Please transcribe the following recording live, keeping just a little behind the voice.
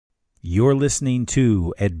You're listening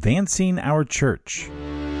to Advancing Our Church.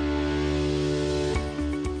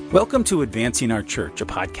 Welcome to Advancing Our Church, a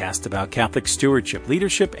podcast about Catholic stewardship,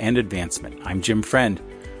 leadership, and advancement. I'm Jim Friend.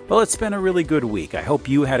 Well, it's been a really good week. I hope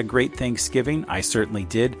you had a great Thanksgiving. I certainly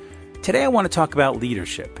did. Today I want to talk about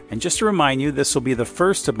leadership. And just to remind you, this will be the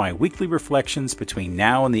first of my weekly reflections between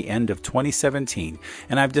now and the end of 2017.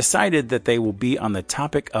 And I've decided that they will be on the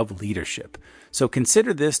topic of leadership. So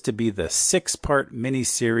consider this to be the 6-part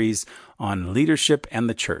mini-series on leadership and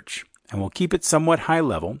the church. And we'll keep it somewhat high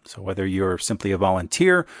level, so whether you're simply a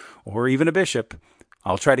volunteer or even a bishop,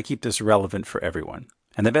 I'll try to keep this relevant for everyone.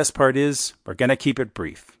 And the best part is, we're going to keep it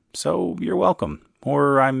brief. So you're welcome,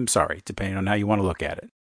 or I'm sorry, depending on how you want to look at it.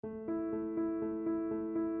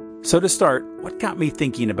 So to start, what got me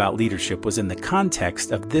thinking about leadership was in the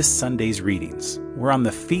context of this Sunday's readings. We're on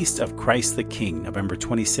the Feast of Christ the King, November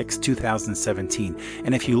 26, 2017.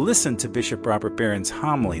 And if you listen to Bishop Robert Barron's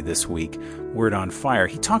homily this week, Word on Fire,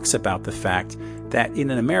 he talks about the fact that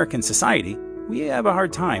in an American society, we have a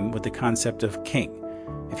hard time with the concept of king.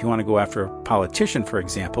 If you want to go after a politician, for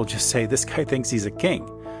example, just say, this guy thinks he's a king.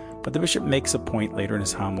 But the bishop makes a point later in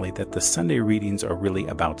his homily that the Sunday readings are really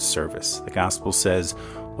about service. The gospel says,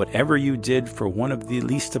 "Whatever you did for one of the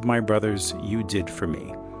least of my brothers, you did for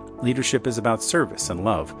me." Leadership is about service and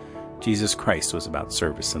love. Jesus Christ was about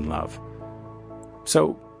service and love.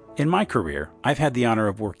 So, in my career, I've had the honor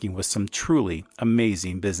of working with some truly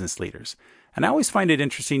amazing business leaders. And I always find it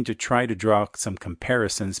interesting to try to draw some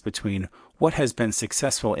comparisons between what has been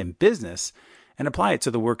successful in business and apply it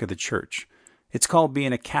to the work of the church. It's called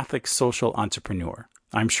being a Catholic social entrepreneur.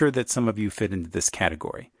 I'm sure that some of you fit into this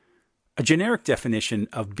category. A generic definition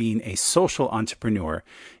of being a social entrepreneur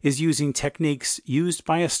is using techniques used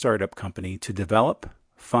by a startup company to develop,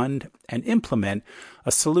 fund, and implement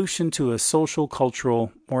a solution to a social,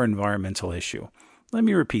 cultural, or environmental issue. Let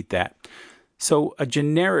me repeat that. So a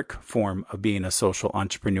generic form of being a social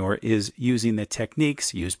entrepreneur is using the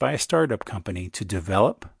techniques used by a startup company to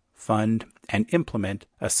develop, fund, and implement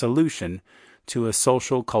a solution to a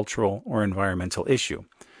social, cultural, or environmental issue.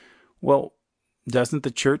 Well, doesn't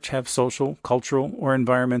the church have social, cultural, or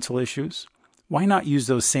environmental issues? Why not use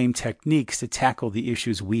those same techniques to tackle the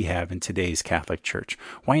issues we have in today's Catholic Church?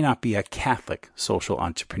 Why not be a Catholic social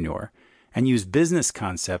entrepreneur and use business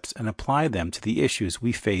concepts and apply them to the issues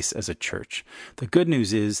we face as a church? The good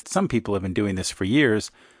news is some people have been doing this for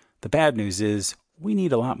years. The bad news is we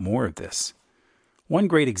need a lot more of this. One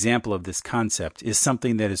great example of this concept is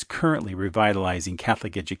something that is currently revitalizing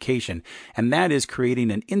Catholic education, and that is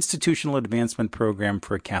creating an institutional advancement program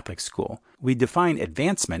for a Catholic school. We define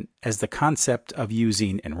advancement as the concept of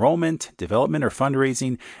using enrollment, development, or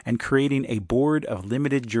fundraising, and creating a board of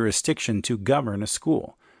limited jurisdiction to govern a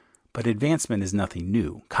school. But advancement is nothing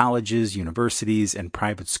new. Colleges, universities, and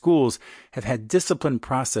private schools have had disciplined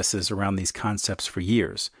processes around these concepts for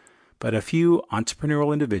years. But a few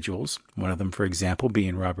entrepreneurial individuals, one of them, for example,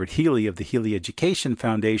 being Robert Healy of the Healy Education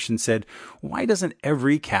Foundation, said, why doesn't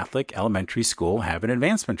every Catholic elementary school have an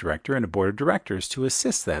advancement director and a board of directors to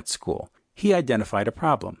assist that school? He identified a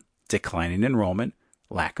problem: declining enrollment,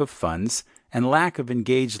 lack of funds, and lack of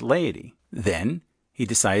engaged laity. Then he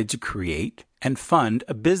decided to create and fund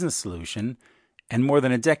a business solution. And more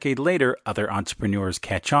than a decade later, other entrepreneurs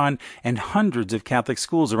catch on, and hundreds of Catholic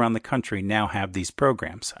schools around the country now have these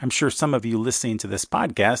programs. I'm sure some of you listening to this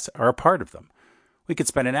podcast are a part of them. We could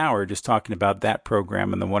spend an hour just talking about that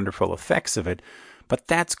program and the wonderful effects of it, but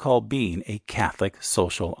that's called being a Catholic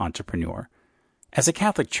social entrepreneur. As a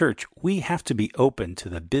Catholic Church, we have to be open to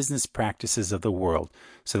the business practices of the world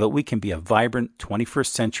so that we can be a vibrant 21st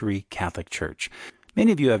century Catholic Church.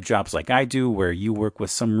 Many of you have jobs like I do where you work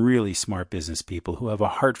with some really smart business people who have a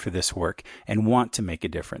heart for this work and want to make a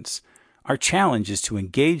difference. Our challenge is to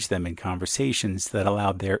engage them in conversations that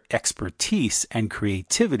allow their expertise and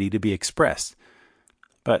creativity to be expressed.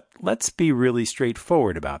 But let's be really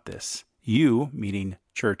straightforward about this. You, meaning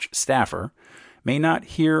church staffer, may not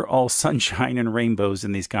hear all sunshine and rainbows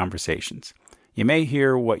in these conversations. You may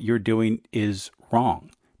hear what you're doing is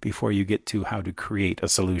wrong before you get to how to create a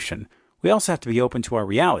solution. We also have to be open to our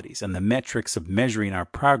realities and the metrics of measuring our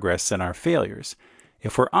progress and our failures.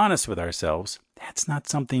 If we're honest with ourselves, that's not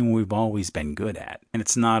something we've always been good at. And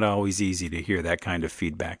it's not always easy to hear that kind of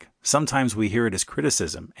feedback. Sometimes we hear it as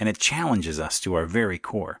criticism, and it challenges us to our very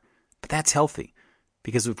core. But that's healthy,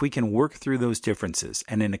 because if we can work through those differences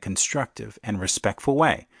and in a constructive and respectful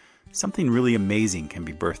way, something really amazing can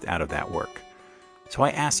be birthed out of that work. So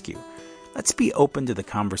I ask you, let's be open to the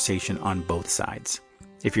conversation on both sides.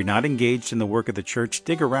 If you're not engaged in the work of the church,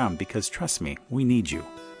 dig around, because trust me, we need you.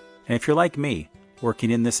 And if you're like me,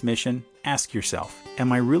 working in this mission, ask yourself,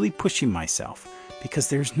 am I really pushing myself? Because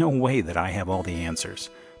there's no way that I have all the answers.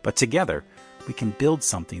 But together, we can build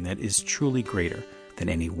something that is truly greater than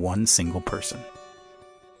any one single person.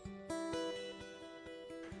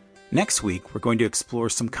 Next week, we're going to explore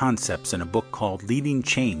some concepts in a book called Leading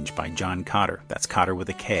Change by John Cotter. That's Cotter with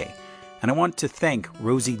a K. And I want to thank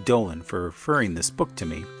Rosie Dolan for referring this book to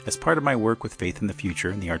me as part of my work with Faith in the Future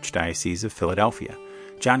in the Archdiocese of Philadelphia.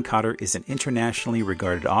 John Cotter is an internationally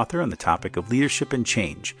regarded author on the topic of leadership and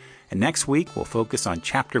change. And next week, we'll focus on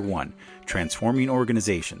Chapter 1, Transforming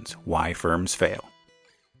Organizations, Why Firms Fail.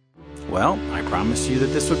 Well, I promised you that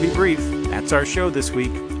this would be brief. That's our show this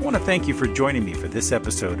week. I want to thank you for joining me for this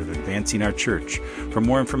episode of Advancing Our Church. For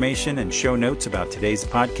more information and show notes about today's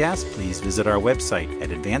podcast, please visit our website at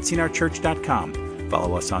advancingourchurch.com.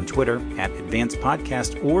 Follow us on Twitter at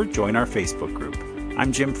AdvancePodcast or join our Facebook group.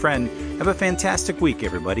 I'm Jim Friend. Have a fantastic week,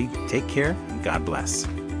 everybody. Take care and God bless.